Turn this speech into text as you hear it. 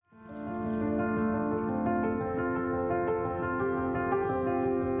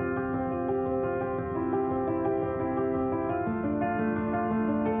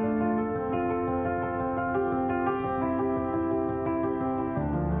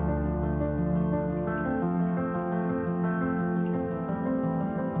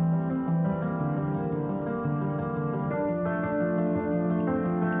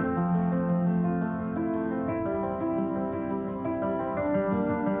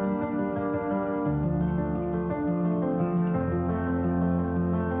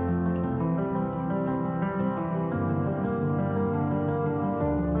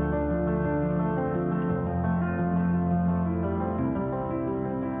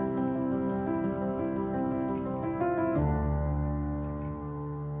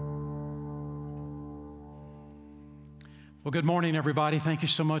Well, good morning, everybody. Thank you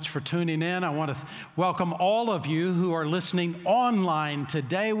so much for tuning in. I want to welcome all of you who are listening online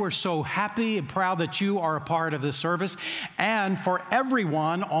today. We're so happy and proud that you are a part of this service. And for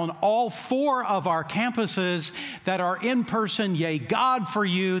everyone on all 4 of our campuses that are in person, yay, God for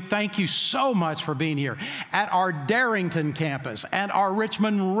you. Thank you so much for being here. At our Darrington campus, at our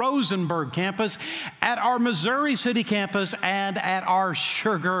Richmond-Rosenberg campus, at our Missouri City campus, and at our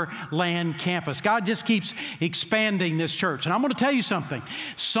Sugar Land campus. God just keeps expanding this church. And I'm going to tell you something.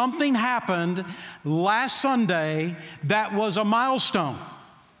 Something happened last Sunday that was a milestone.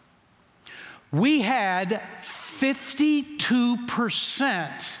 We had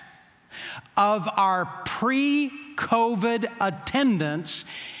 52% of our pre-COVID attendance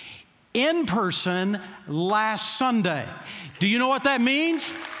in person last Sunday. Do you know what that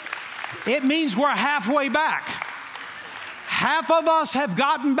means? It means we're halfway back. Half of us have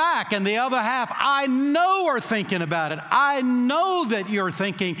gotten back, and the other half, I know, are thinking about it. I know that you're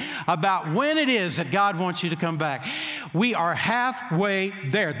thinking about when it is that God wants you to come back. We are halfway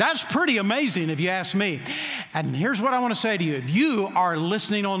there. That's pretty amazing if you ask me. And here's what I want to say to you. If you are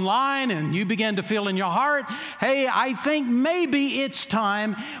listening online and you begin to feel in your heart, hey, I think maybe it's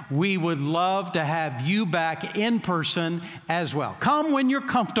time, we would love to have you back in person as well. Come when you're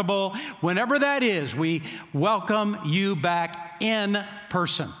comfortable. Whenever that is, we welcome you back in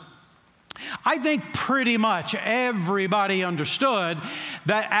person. I think pretty much everybody understood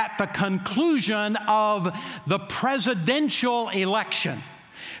that at the conclusion of the presidential election,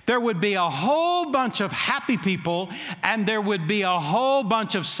 there would be a whole bunch of happy people and there would be a whole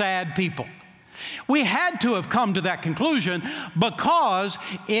bunch of sad people. We had to have come to that conclusion because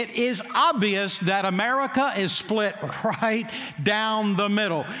it is obvious that America is split right down the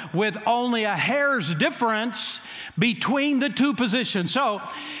middle with only a hair's difference between the two positions. So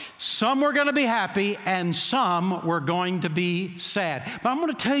some were going to be happy and some were going to be sad. But I'm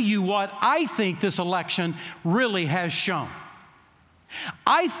going to tell you what I think this election really has shown.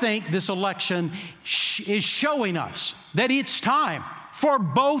 I think this election is showing us that it's time for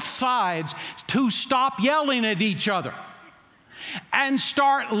both sides to stop yelling at each other and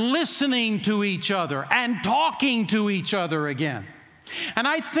start listening to each other and talking to each other again. And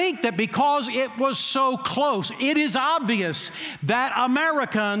I think that because it was so close, it is obvious that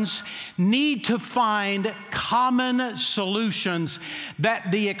Americans need to find common solutions,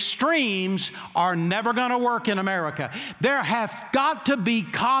 that the extremes are never going to work in America. There have got to be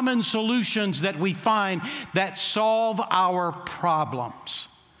common solutions that we find that solve our problems.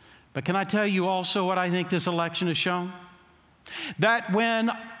 But can I tell you also what I think this election has shown? That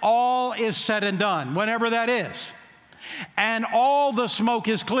when all is said and done, whenever that is, and all the smoke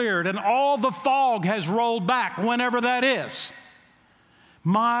is cleared and all the fog has rolled back, whenever that is,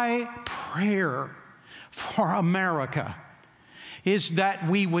 my prayer for America is that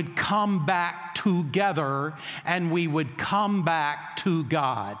we would come back together and we would come back to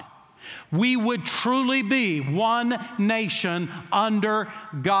God. We would truly be one nation under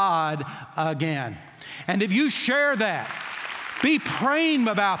God again. And if you share that, be praying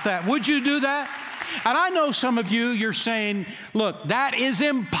about that. Would you do that? And I know some of you, you're saying, look, that is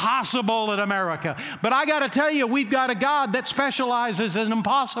impossible in America. But I got to tell you, we've got a God that specializes in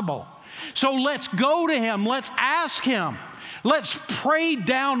impossible. So let's go to Him. Let's ask Him. Let's pray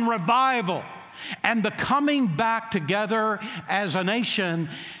down revival and the coming back together as a nation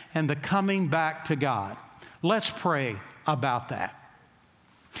and the coming back to God. Let's pray about that.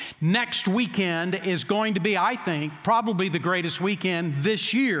 Next weekend is going to be, I think, probably the greatest weekend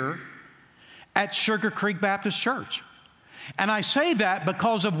this year at Sugar Creek Baptist Church. And I say that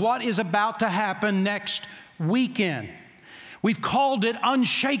because of what is about to happen next weekend. We've called it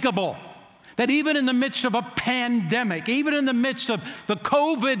unshakable. That even in the midst of a pandemic, even in the midst of the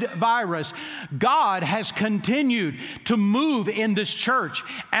COVID virus, God has continued to move in this church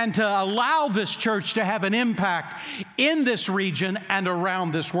and to allow this church to have an impact in this region and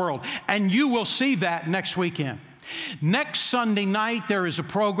around this world. And you will see that next weekend. Next Sunday night, there is a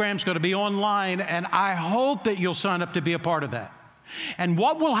program. It's going to be online, and I hope that you'll sign up to be a part of that. And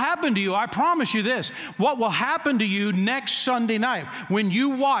what will happen to you, I promise you this, what will happen to you next Sunday night when you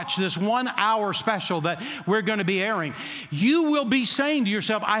watch this 1-hour special that we're going to be airing, you will be saying to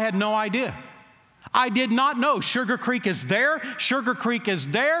yourself, I had no idea. I did not know Sugar Creek is there. Sugar Creek is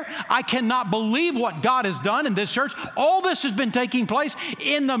there. I cannot believe what God has done in this church. All this has been taking place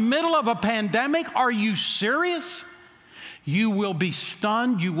in the middle of a pandemic. Are you serious? You will be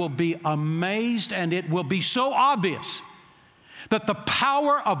stunned. You will be amazed. And it will be so obvious that the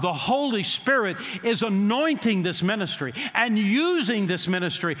power of the Holy Spirit is anointing this ministry and using this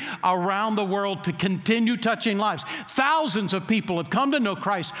ministry around the world to continue touching lives. Thousands of people have come to know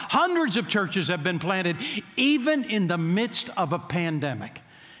Christ. Hundreds of churches have been planted, even in the midst of a pandemic.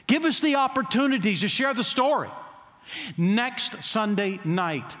 Give us the opportunity to share the story. Next Sunday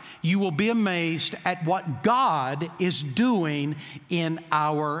night, you will be amazed at what God is doing in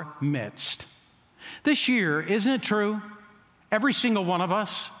our midst. This year, isn't it true? Every single one of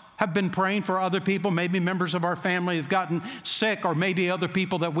us have been praying for other people. Maybe members of our family have gotten sick, or maybe other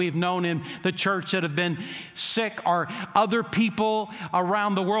people that we've known in the church that have been sick, or other people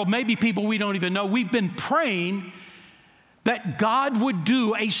around the world, maybe people we don't even know. We've been praying that God would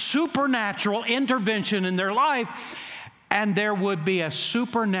do a supernatural intervention in their life, and there would be a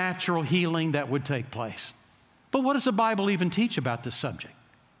supernatural healing that would take place. But what does the Bible even teach about this subject?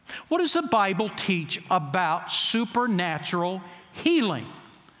 What does the Bible teach about supernatural healing?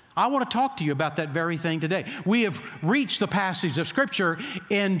 I want to talk to you about that very thing today. We have reached the passage of Scripture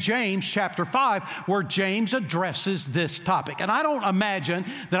in James chapter 5 where James addresses this topic. And I don't imagine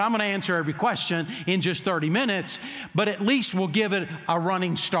that I'm going to answer every question in just 30 minutes, but at least we'll give it a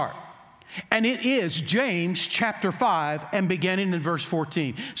running start. And it is James chapter 5 and beginning in verse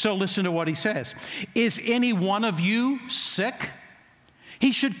 14. So listen to what he says. Is any one of you sick?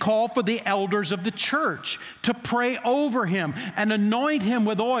 He should call for the elders of the church to pray over him and anoint him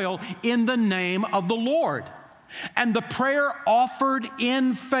with oil in the name of the Lord. And the prayer offered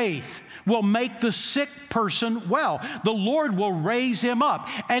in faith will make the sick person well. The Lord will raise him up,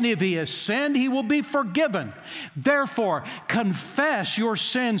 and if he has sinned, he will be forgiven. Therefore, confess your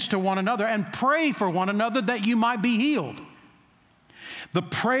sins to one another and pray for one another that you might be healed. The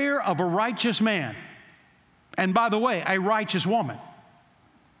prayer of a righteous man, and by the way, a righteous woman,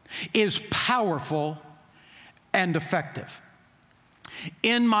 is powerful and effective.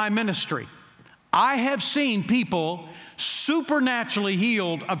 In my ministry, I have seen people supernaturally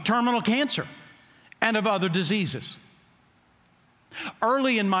healed of terminal cancer and of other diseases.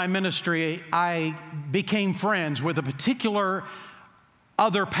 Early in my ministry, I became friends with a particular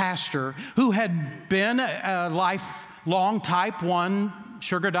other pastor who had been a lifelong type 1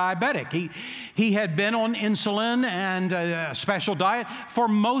 sugar diabetic. He had been on insulin and a special diet for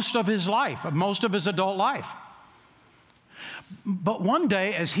most of his life, most of his adult life. But one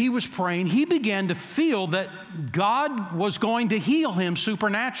day, as he was praying, he began to feel that God was going to heal him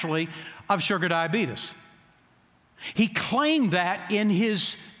supernaturally of sugar diabetes. He claimed that in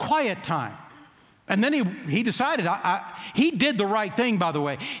his quiet time. And then he decided, he did the right thing, by the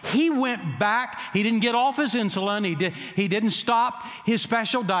way. He went back. He didn't get off his insulin. He didn't stop his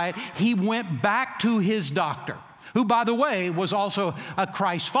special diet. He went back to his doctor, who, by the way, was also a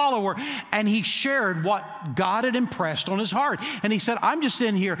Christ follower, and he shared what God had impressed on his heart. And he said, I'm just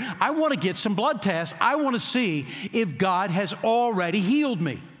in here. I want to get some blood tests. I want to see if God has already healed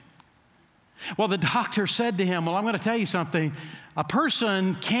me. Well, the doctor said to him, well, I'm going to tell you something. A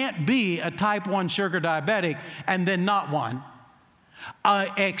person can't be a type 1 sugar diabetic and then not one,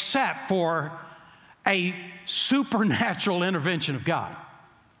 except for a supernatural intervention of God.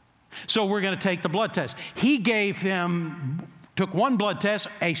 So we're going to take the blood test. He took one blood test,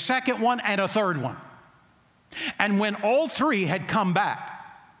 a second one, and a third one. And when all three had come back,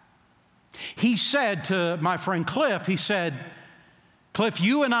 he said to my friend Cliff, he said, Cliff,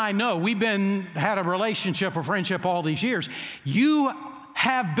 you and I know we've had a relationship or friendship all these years. You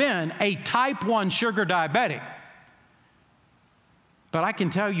have been a type 1 sugar diabetic. But I can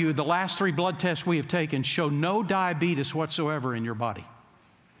tell you the last 3 blood tests we have taken show no diabetes whatsoever in your body.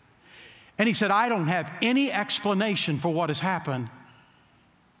 And he said, I don't have any explanation for what has happened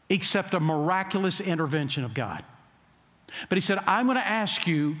except a miraculous intervention of God. But he said, I'm going to ask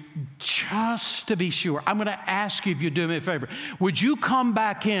you, just to be sure, I'm going to ask you if you do me a favor. Would you come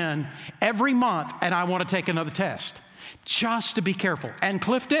back in every month and I want to take another test? Just to be careful. And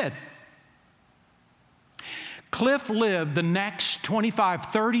Cliff did. Cliff lived the next 25,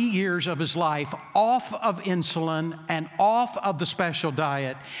 30 years of his life off of insulin and off of the special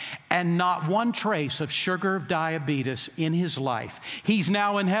diet, and not one trace of sugar diabetes in his life. He's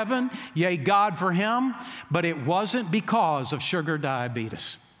now in heaven, yea, God for him, but it wasn't because of sugar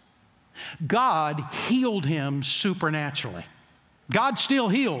diabetes. God healed him supernaturally. God still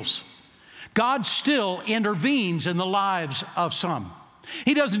heals. God still intervenes in the lives of some.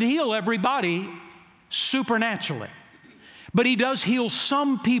 He doesn't heal everybody supernaturally, but he does heal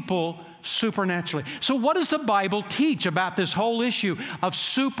some people supernaturally. So what does the Bible teach about this whole issue of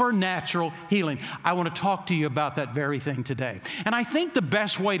supernatural healing? I want to talk to you about that very thing today. And I think the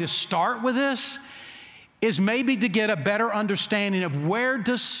best way to start with this is maybe to get a better understanding of where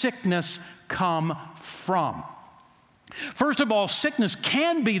does sickness come from. First of all, sickness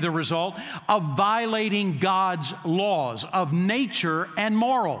can be the result of violating God's laws of nature and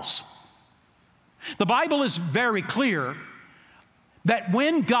morals. The Bible is very clear that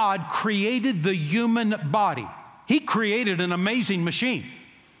when God created the human body, He created an amazing machine.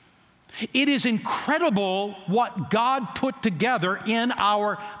 It is incredible what God put together in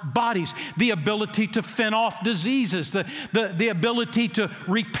our bodies. The ability to fend off diseases, the ability to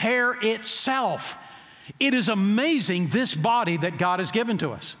repair itself. It is amazing, this body that God has given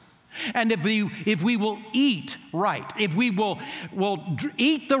to us. And if we will eat right, if we will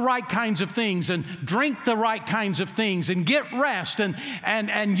eat the right kinds of things and drink the right kinds of things and get rest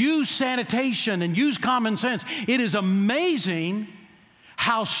and use sanitation and use common sense, it is amazing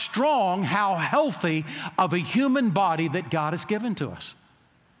how strong, how healthy of a human body that God has given to us.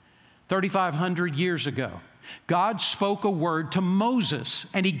 3,500 years ago, God spoke a word to Moses,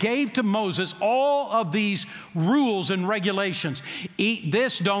 and He gave to Moses all of these rules and regulations. Eat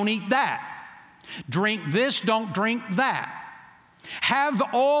this, don't eat that. Drink this, don't drink that. Have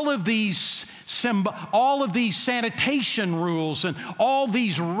all of these sanitation rules and all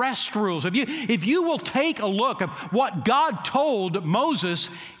these rest rules. If you will take a look at what God told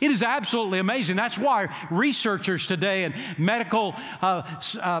Moses, it is absolutely amazing. That's why researchers today and medical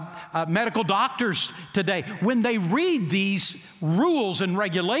doctors today, when they read these rules and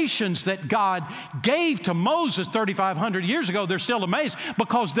regulations that God gave to Moses 3,500 years ago, they're still amazed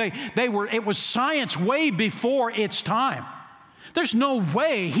because it was science way before its time. There's no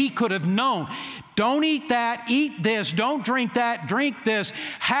way he could have known. Don't eat that, eat this, don't drink that, drink this.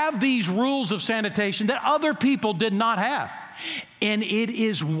 Have these rules of sanitation that other people did not have. And it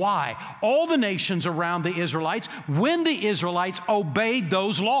is why all the nations around the Israelites, when the Israelites obeyed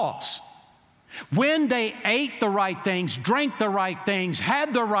those laws, when they ate the right things, drank the right things,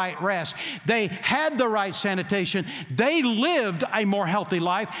 had the right rest, they had the right sanitation, they lived a more healthy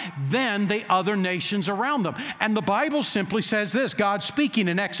life than the other nations around them. And the Bible simply says this, God speaking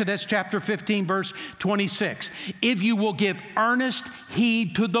in Exodus chapter 15, verse 26, if you will give earnest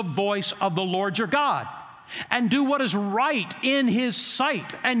heed to the voice of the Lord your God, and do what is right in His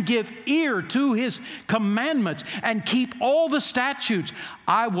sight, and give ear to His commandments, and keep all the statutes,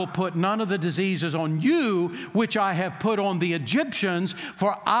 I will put none of the diseases on you which I have put on the Egyptians,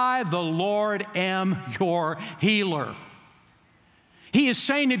 for I, the Lord, am your healer. He is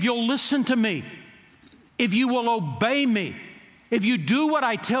saying, if you'll listen to me, if you will obey me, if you do what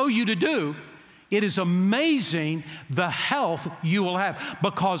I tell you to do, it is amazing the health you will have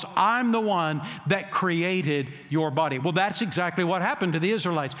because I'm the one that created your body. Well, that's exactly what happened to the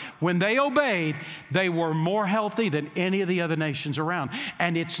Israelites. When they obeyed, they were more healthy than any of the other nations around.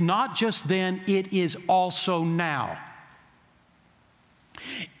 And it's not just then, it is also now.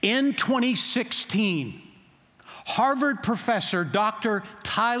 In 2016, Harvard professor Dr.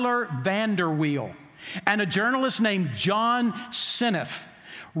 Tyler Vanderweel and a journalist named John Seneff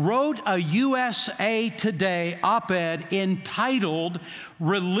wrote a USA Today op-ed entitled,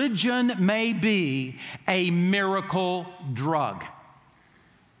 Religion May Be a Miracle Drug.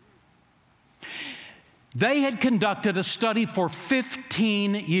 They had conducted a study for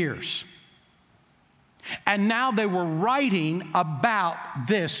 15 years. And now they were writing about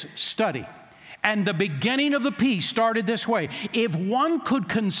this study. And the beginning of the piece started this way. If one could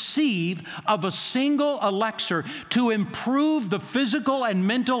conceive of a single elixir to improve the physical and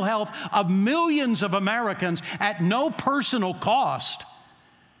mental health of millions of Americans at no personal cost,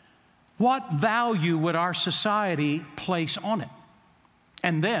 what value would our society place on it?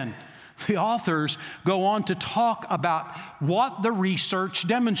 And then the authors go on to talk about what the research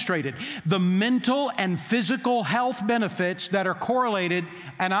demonstrated. The mental and physical health benefits that are correlated,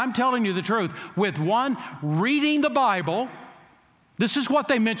 and I'm telling you the truth, with one, reading the Bible. This is what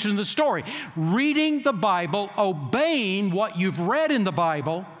they mentioned in the story. Reading the Bible, obeying what you've read in the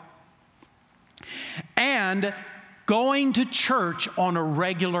Bible, and going to church on a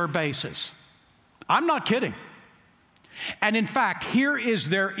regular basis. I'm not kidding. And in fact, here is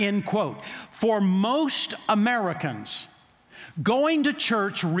their end quote. For most Americans, going to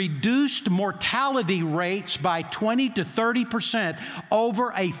church reduced mortality rates by 20 to 30%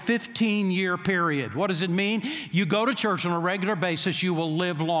 over a 15-year period. What does it mean? You go to church on a regular basis, you will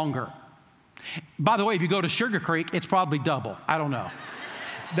live longer. By the way, if you go to Sugar Creek, it's probably double. I don't know.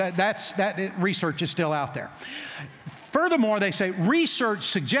 That research is still out there. Furthermore, they say research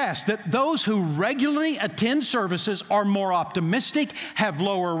suggests that those who regularly attend services are more optimistic, have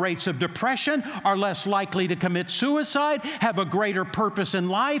lower rates of depression, are less likely to commit suicide, have a greater purpose in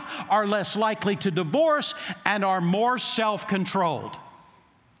life, are less likely to divorce, and are more self-controlled.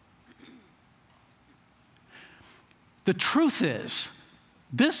 The truth is,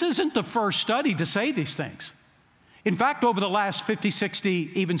 this isn't the first study to say these things. In fact, over the last 50,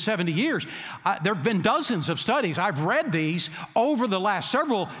 60, even 70 years, there have been dozens of studies. I've read these over the last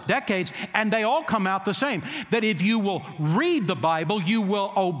several decades, and they all come out the same. That if you will read the Bible, you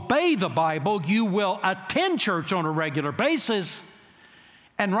will obey the Bible, you will attend church on a regular basis.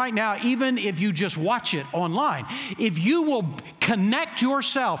 And right now, even if you just watch it online, if you will connect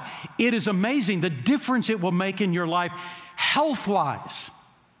yourself, it is amazing the difference it will make in your life health-wise.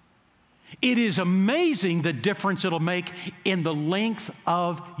 It is amazing the difference it'll make in the length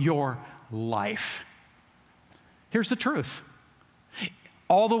of your life. Here's the truth.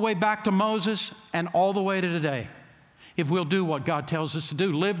 All the way back to Moses and all the way to today, if we'll do what God tells us to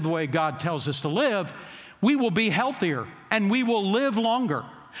do, live the way God tells us to live, we will be healthier and we will live longer.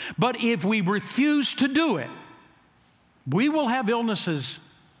 But if we refuse to do it, we will have illnesses.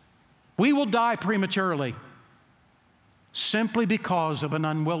 We will die prematurely, simply because of an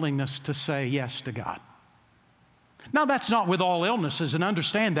unwillingness to say yes to God. Now, that's not with all illnesses, and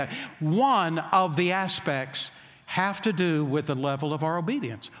understand that one of the aspects have to do with the level of our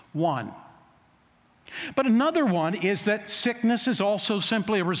obedience. One. But another one is that sickness is also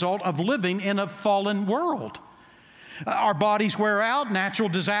simply a result of living in a fallen world. Our bodies wear out, natural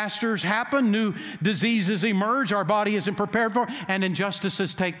disasters happen, new diseases emerge, our body isn't prepared for, and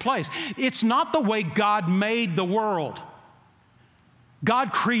injustices take place. It's not the way God made the world.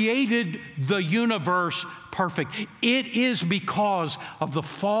 God created the universe perfect. It is because of the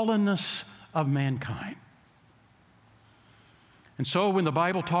fallenness of mankind. And so when the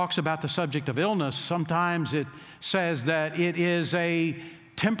Bible talks about the subject of illness, sometimes it says that it is a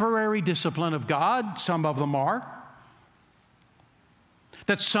temporary discipline of God. Some of them are.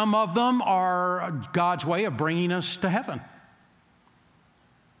 That some of them are God's way of bringing us to heaven.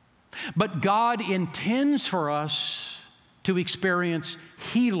 But God intends for us to experience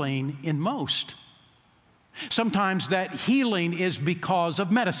healing in most. Sometimes that healing is because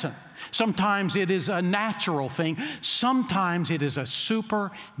of medicine. Sometimes it is a natural thing. Sometimes it is a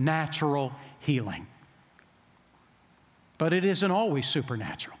supernatural healing. But it isn't always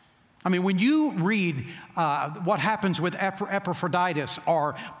supernatural. I mean, when you read what happens with Epaphroditus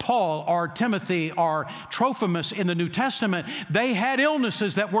or Paul or Timothy or Trophimus in the New Testament, they had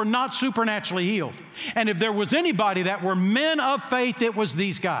illnesses that were not supernaturally healed. And if there was anybody that were men of faith, it was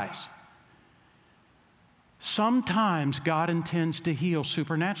these guys. Sometimes God intends to heal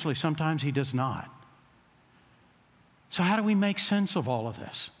supernaturally. Sometimes He does not. So how do we make sense of all of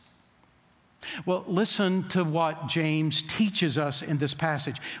this? Well, listen to what James teaches us in this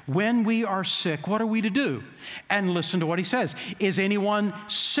passage. When we are sick, what are we to do? And listen to what he says. Is anyone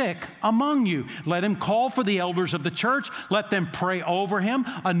sick among you? Let him call for the elders of the church. Let them pray over him,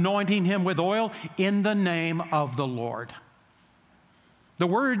 anointing him with oil in the name of the Lord. The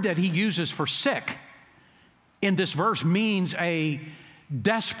word that he uses for sick in this verse means a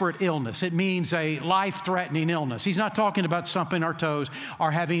desperate illness. It means a life-threatening illness. He's not talking about stumping our toes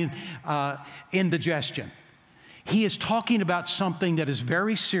or having indigestion. He is talking about something that is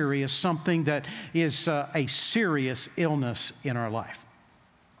very serious, something that is a serious illness in our life.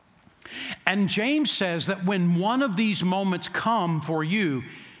 And James says that when one of these moments come for you,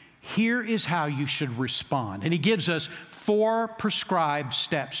 here is how you should respond. And he gives us 4 prescribed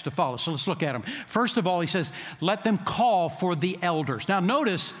steps to follow. So let's look at them. First of all, he says, let them call for the elders. Now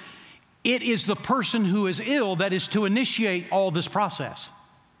notice, it is the person who is ill that is to initiate all this process.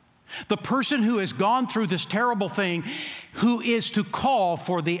 The person who has gone through this terrible thing, who is to call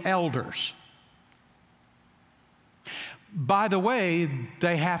for the elders. By the way,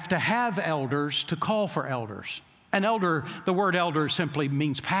 they have to have elders to call for elders. An elder, the word elder simply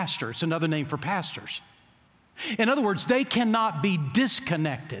means pastor. It's another name for pastors. In other words, they cannot be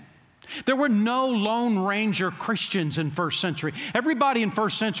disconnected. There were no Lone Ranger Christians in first century. Everybody in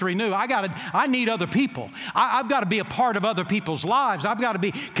first century knew, I need other people. I've got to be a part of other people's lives. I've got to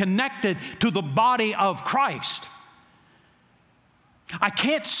be connected to the body of Christ. I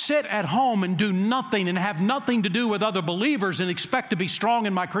can't sit at home and do nothing and have nothing to do with other believers and expect to be strong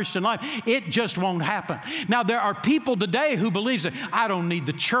in my Christian life. It just won't happen. Now, there are people today who believe that I don't need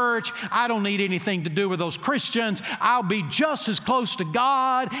the church. I don't need anything to do with those Christians. I'll be just as close to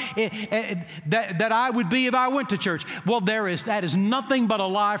God that I would be if I went to church. Well, that is nothing but a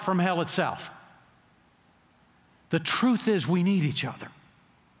lie from hell itself. The truth is we need each other.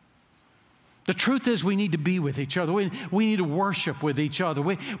 The truth is we need to be with each other. We need to worship with each other.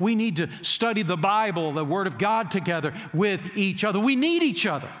 We need to study the Bible, the Word of God together with each other. We need each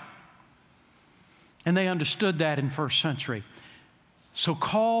other. And they understood that in first century. So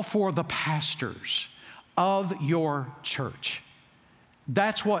call for the pastors of your church.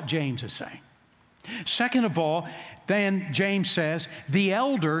 That's what James is saying. Second of all, then James says, the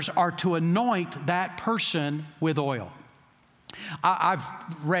elders are to anoint that person with oil. I've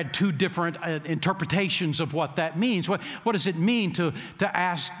read two different interpretations of what that means. What does it mean to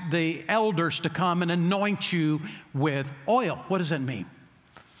ask the elders to come and anoint you with oil? What does that mean?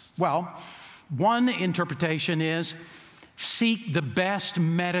 Well, one interpretation is seek the best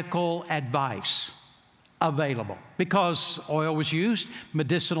medical advice available, because oil was used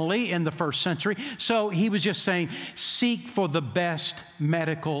medicinally in the first century. So he was just saying, seek for the best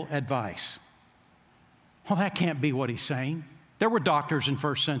medical advice. Well, that can't be what he's saying. There were doctors in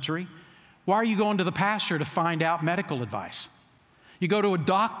first century. Why are you going to the pastor to find out medical advice? You go to a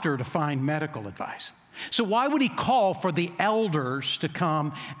doctor to find medical advice. So why would he call for the elders to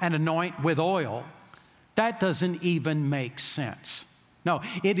come and anoint with oil? That doesn't even make sense. No,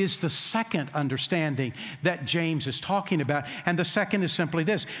 it is the second understanding that James is talking about. And the second is simply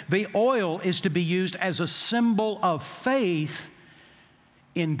this: the oil is to be used as a symbol of faith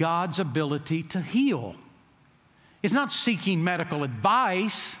in God's ability to heal. It's not seeking medical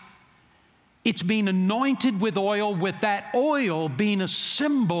advice. It's being anointed with oil, with that oil being a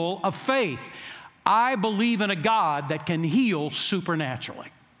symbol of faith. I believe in a God that can heal supernaturally.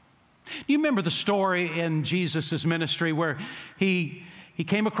 You remember the story in Jesus' ministry where he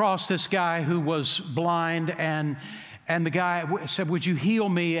came across this guy who was blind, and the guy said, "Would you heal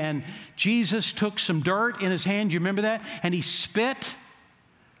me?" And Jesus took some dirt in his hand. You remember that? And he spit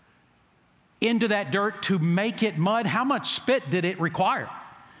into that dirt to make it mud. How much spit did it require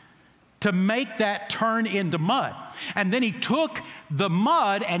to make that turn into mud? And then he took the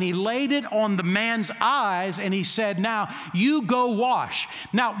mud and he laid it on the man's eyes and he said, "Now you go wash."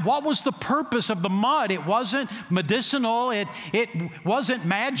 Now, what was the purpose of the mud? It wasn't medicinal. It wasn't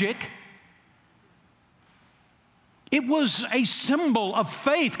magic. It was a symbol of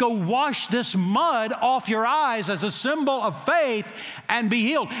faith. Go wash this mud off your eyes as a symbol of faith and be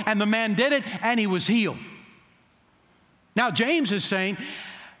healed. And the man did it and he was healed. Now, James is saying,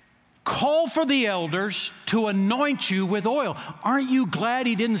 call for the elders to anoint you with oil. Aren't you glad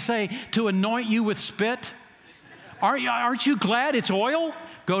he didn't say to anoint you with spit? Aren't you glad it's oil?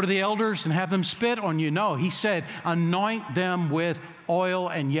 Go to the elders and have them spit on you. No, he said, anoint them with oil,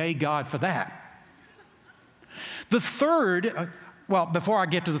 and yea, God, for that. The third, well, before I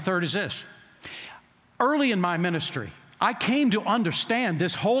get to the third, is this. Early in my ministry, I came to understand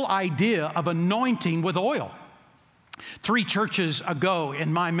this whole idea of anointing with oil. 3 churches ago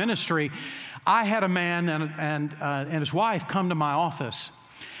in my ministry, I had a man and his wife come to my office,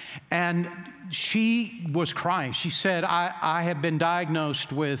 and she was crying. She said, I have been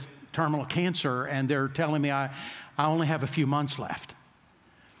diagnosed with terminal cancer, and they're telling me I only have a few months left.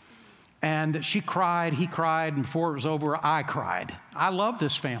 And she cried, he cried, and before it was over, I cried. I love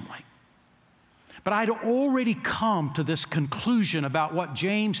this family. But I'd already come to this conclusion about what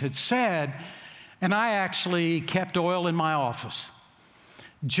James had said, and I actually kept oil in my office,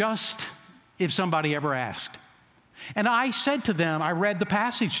 just if somebody ever asked. And I said to them, I read the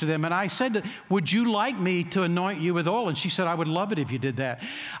passage to them, and I said, would you like me to anoint you with oil? And she said, I would love it if you did that.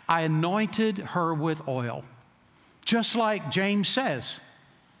 I anointed her with oil, just like James says,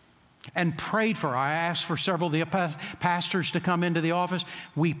 and prayed for her. I asked for several of the pastors to come into the office.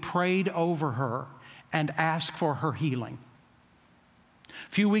 We prayed over her and asked for her healing. A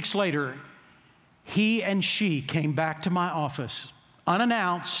few weeks later, he and she came back to my office,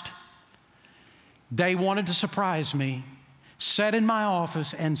 unannounced. They wanted to surprise me, sat in my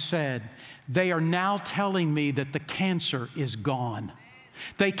office and said, they are now telling me that the cancer is gone.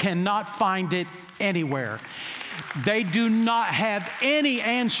 They cannot find it anywhere. They do not have any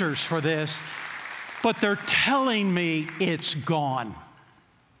answers for this, but they're telling me it's gone.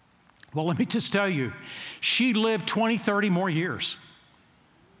 Well, let me just tell you, she lived 20, 30 more years.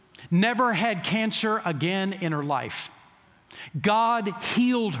 Never had cancer again in her life. God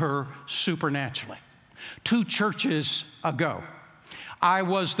healed her supernaturally. 2 churches ago, I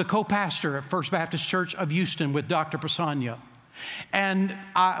was the co-pastor at First Baptist Church of Houston with Dr. Prasanna. And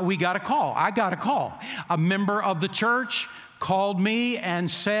we got a call. I got a call. A member of the church called me and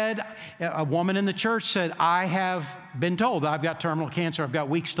said, a woman in the church said, I have been told that I've got terminal cancer, I've got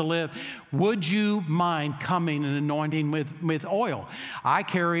weeks to live. Would you mind coming and anointing with oil? I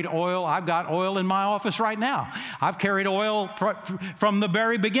carried oil. I've got oil in my office right now. I've carried oil from the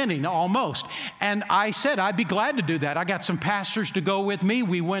very beginning, almost. And I said, I'd be glad to do that. I got some pastors to go with me.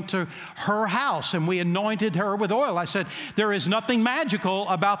 We went to her house and we anointed her with oil. I said, there is nothing magical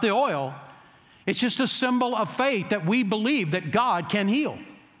about the oil. It's just a symbol of faith that we believe that God can heal.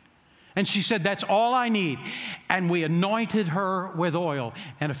 And she said, that's all I need. And we anointed her with oil.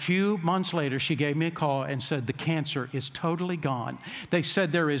 And a few months later, she gave me a call and said, the cancer is totally gone. They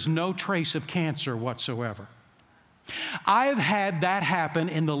said there is no trace of cancer whatsoever. I've had that happen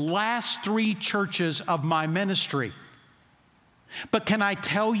in the last 3 churches of my ministry. But can I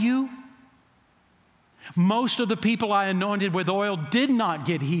tell you, most of the people I anointed with oil did not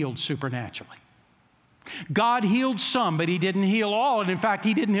get healed supernaturally. God healed some, but He didn't heal all, and in fact,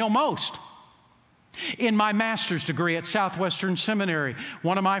 He didn't heal most. In my master's degree at Southwestern Seminary,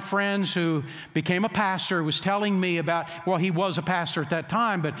 one of my friends who became a pastor was telling me about, well, he was a pastor at that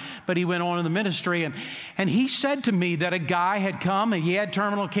time, but he went on in the ministry, and he said to me that a guy had come, and he had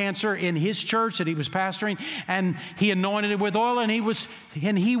terminal cancer in his church that he was pastoring, and he anointed it with oil, and he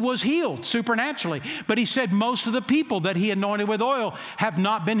was healed supernaturally. But he said most of the people that he anointed with oil have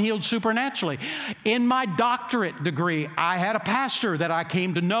not been healed supernaturally. In my doctorate degree, I had a pastor that I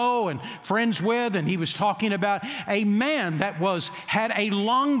came to know and friends with, and he was talking about a man that had a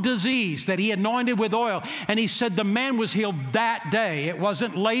lung disease that he anointed with oil. And he said the man was healed that day. It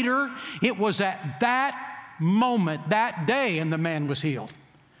wasn't later. It was at that moment, that day, and the man was healed.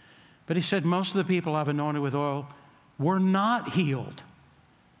 But he said most of the people I've anointed with oil were not healed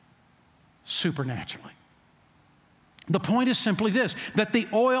supernaturally. The point is simply this, that the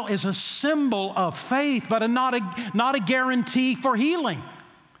oil is a symbol of faith, but not a guarantee for healing.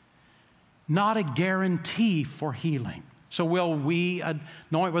 Not a guarantee for healing. So will we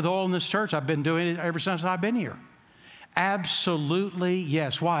anoint with oil in this church? I've been doing it ever since I've been here. Absolutely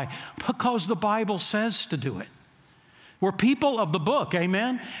yes. Why? Because the Bible says to do it. We're people of the book,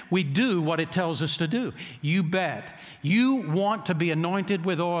 amen? We do what it tells us to do. You bet. You want to be anointed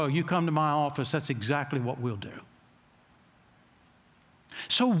with oil, you come to my office, that's exactly what we'll do.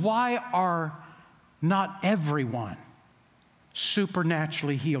 So why are not everyone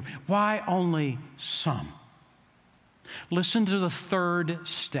supernaturally healed? Why only some? Listen to the third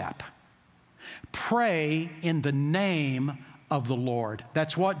step. Pray in the name of the Lord.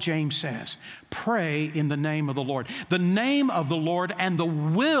 That's what James says. Pray in the name of the Lord. The name of the Lord and the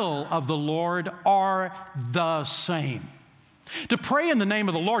will of the Lord are the same. To pray in the name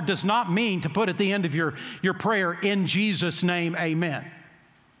of the Lord does not mean to put at the end of your prayer, in Jesus' name, amen.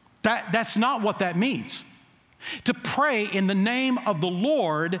 That's not what that means. To pray in the name of the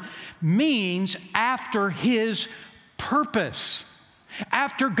Lord means after His purpose,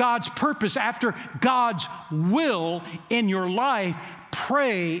 after God's purpose, after God's will in your life,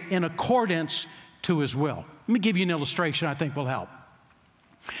 pray in accordance to His will. Let me give you an illustration I think will help.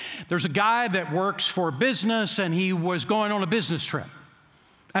 There's a guy that works for a business, and he was going on a business trip.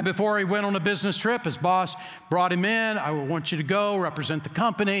 And before he went on a business trip, his boss brought him in. I want you to go represent the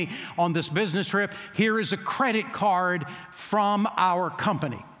company on this business trip. Here is a credit card from our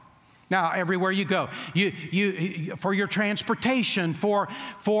company. Now, everywhere you go, you for your transportation, for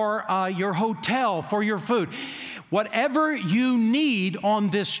your hotel, for your food, whatever you need on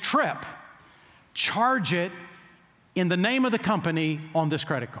this trip, charge it in the name of the company on this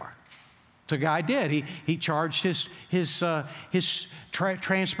credit card. So the guy did. He charged his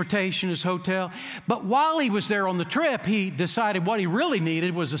transportation, his hotel. But while he was there on the trip, he decided what he really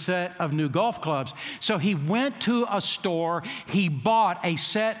needed was a set of new golf clubs. So he went to a store. He bought a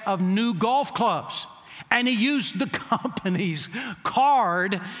set of new golf clubs, and he used the company's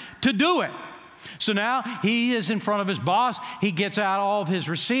card to do it. So now he is in front of his boss. He gets out all of his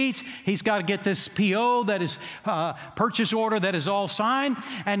receipts. He's got to get this PO, that is purchase order, that is all signed.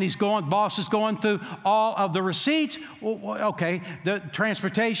 And boss is going through all of the receipts. Okay, the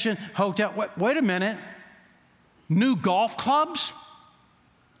transportation, hotel. Wait a minute. New golf clubs?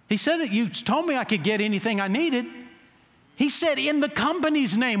 He said, you told me I could get anything I needed. He said in the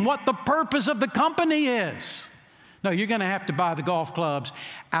company's name what the purpose of the company is. No, you're going to have to buy the golf clubs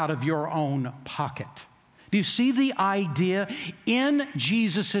out of your own pocket. Do you see the idea? In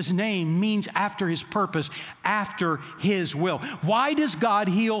Jesus' name means after His purpose, after His will. Why does God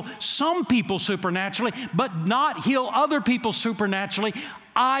heal some people supernaturally, but not heal other people supernaturally?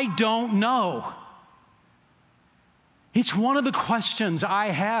 I don't know. It's one of the questions I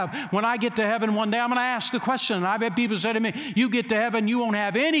have when I get to heaven one day. I'm going to ask the question. And I've had people say to me, you get to heaven, you won't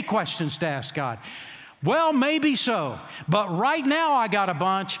have any questions to ask God. Well, maybe so. But right now I got a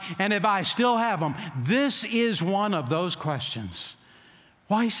bunch, and if I still have them, this is one of those questions.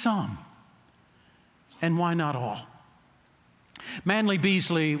 Why some? And why not all? Manly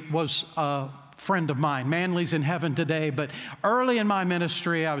Beasley was a friend of mine. Manly's in heaven today, but early in my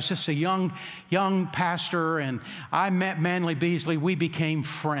ministry, I was just a young pastor, and I met Manly Beasley. We became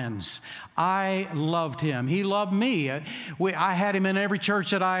friends. I loved him. He loved me. I had him in every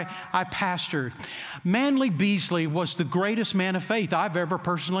church that I pastored. Manly Beasley was the greatest man of faith I've ever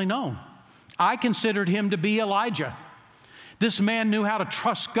personally known. I considered him to be Elijah. This man knew how to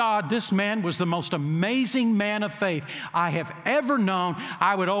trust God. This man was the most amazing man of faith I have ever known.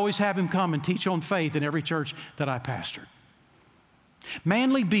 I would always have him come and teach on faith in every church that I pastored.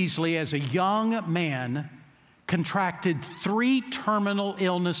 Manly Beasley, as a young man, contracted 3 terminal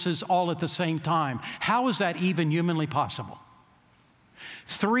illnesses all at the same time. How is that even humanly possible?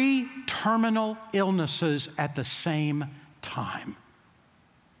 3 terminal illnesses at the same time.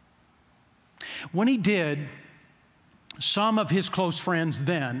 When he did, some of his close friends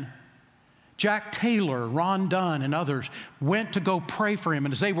then, Jack Taylor, Ron Dunn, and others, went to go pray for him.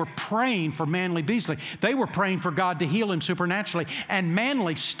 And as they were praying for Manly Beasley, they were praying for God to heal him supernaturally. And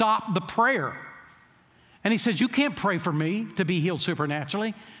Manly stopped the prayer. And he said, you can't pray for me to be healed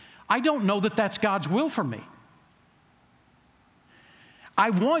supernaturally. I don't know that that's God's will for me.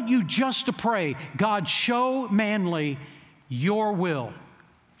 I want you just to pray, God, show Manly your will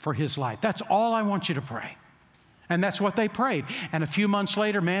for his life. That's all I want you to pray. And that's what they prayed. And a few months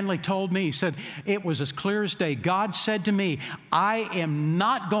later, Manly told me, he said, it was as clear as day. God said to me, I am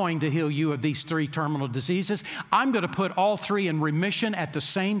not going to heal you of these 3 terminal diseases. I'm going to put all 3 in remission at the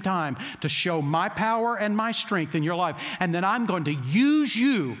same time to show my power and my strength in your life. And then I'm going to use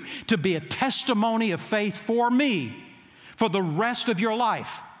you to be a testimony of faith for me for the rest of your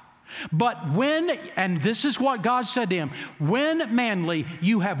life. But when, and this is what God said to him, when, Manly,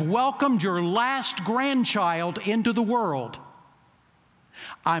 you have welcomed your last grandchild into the world,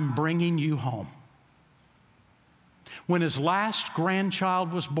 I'm bringing you home. When his last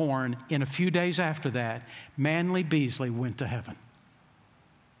grandchild was born, in a few days after that, Manly Beasley went to heaven.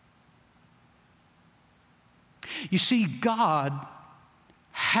 You see, God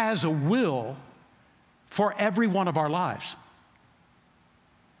has a will for every one of our lives.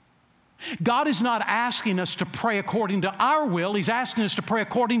 God is not asking us to pray according to our will. He's asking us to pray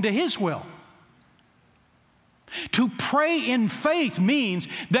according to His will. To pray in faith means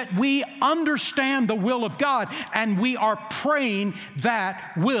that we understand the will of God and we are praying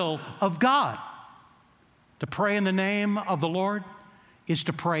that will of God. To pray in the name of the Lord is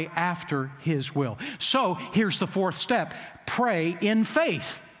to pray after His will. So here's the 4th step. Pray in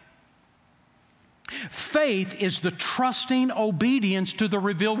faith. Faith is the trusting obedience to the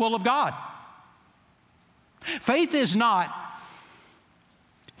revealed will of God. Faith is not,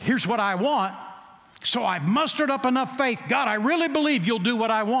 here's what I want, so I've mustered up enough faith. God, I really believe you'll do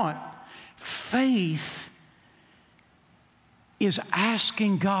what I want. Faith is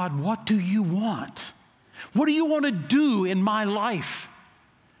asking God, what do you want? What do you want to do in my life?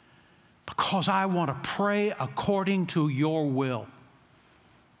 Because I want to pray according to your will.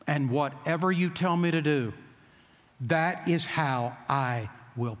 And whatever you tell me to do, that is how I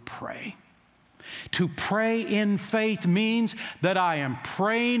will pray. To pray in faith means that I am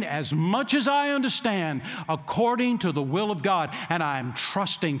praying as much as I understand according to the will of God, and I am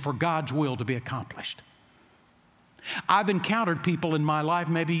trusting for God's will to be accomplished. I've encountered people in my life,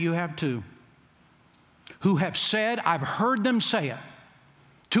 maybe you have too, who have said, I've heard them say it.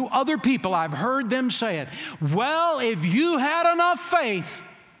 To other people, I've heard them say it. Well, if you had enough faith,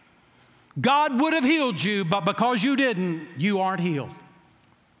 God would have healed you, but because you didn't, you aren't healed.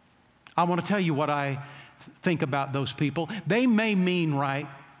 I want to tell you what I think about those people. They may mean right,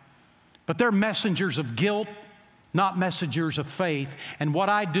 but they're messengers of guilt, not messengers of faith. And what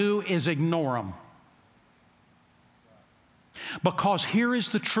I do is ignore them. Because here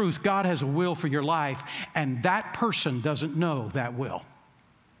is the truth. God has a will for your life, and that person doesn't know that will.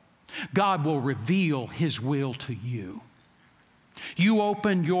 God will reveal His will to you. You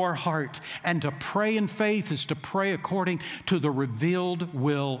open your heart, and to pray in faith is to pray according to the revealed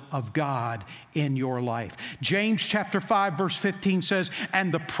will of God in your life. James chapter 5 verse 15 says,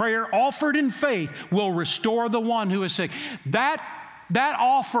 and the prayer offered in faith will restore the one who is sick. That That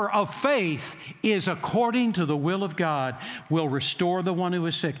offer of faith is according to the will of God, will restore the one who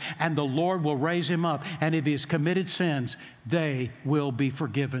is sick, and the Lord will raise him up. And if he has committed sins, they will be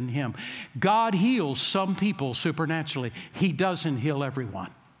forgiven him. God heals some people supernaturally. He doesn't heal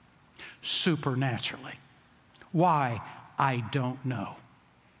everyone supernaturally. Why? I don't know.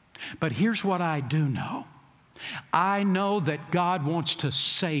 But here's what I do know. I know that God wants to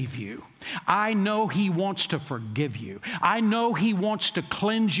save you. I know He wants to forgive you. I know He wants to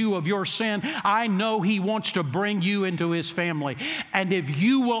cleanse you of your sin. I know He wants to bring you into His family. And if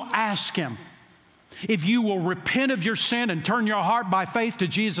you will ask Him, if you will repent of your sin and turn your heart by faith to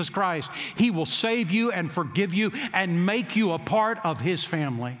Jesus Christ, He will save you and forgive you and make you a part of His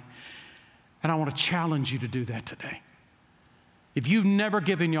family. And I want to challenge you to do that today. If you've never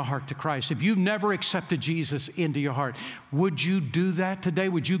given your heart to Christ, if you've never accepted Jesus into your heart, would you do that today?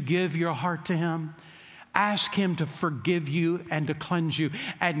 Would you give your heart to Him? Ask Him to forgive you and to cleanse you,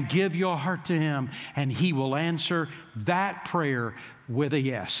 and give your heart to Him, and He will answer that prayer with a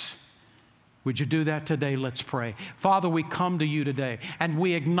yes. Would you do that today? Let's pray. Father, we come to you today and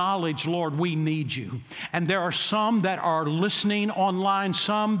we acknowledge, Lord, we need you. And there are some that are listening online,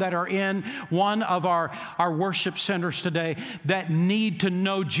 some that are in one of our worship centers today that need to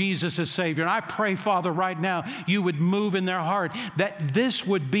know Jesus as Savior. And I pray, Father, right now, you would move in their heart that this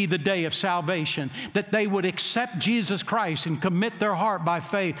would be the day of salvation, that they would accept Jesus Christ and commit their heart by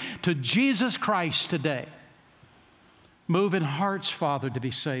faith to Jesus Christ today. Move in hearts, Father, to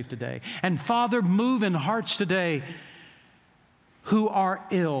be saved today. And Father, move in hearts today who are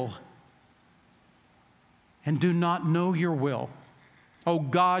ill and do not know your will. Oh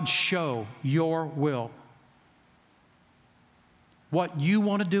God, show your will. What you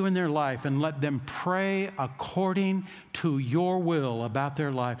want to do in their life, and let them pray according to your will about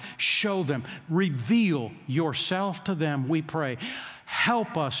their life. Show them, reveal yourself to them, we pray.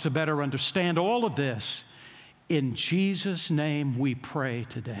 Help us to better understand all of this. In Jesus' name we pray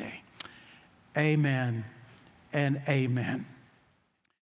today. Amen and amen.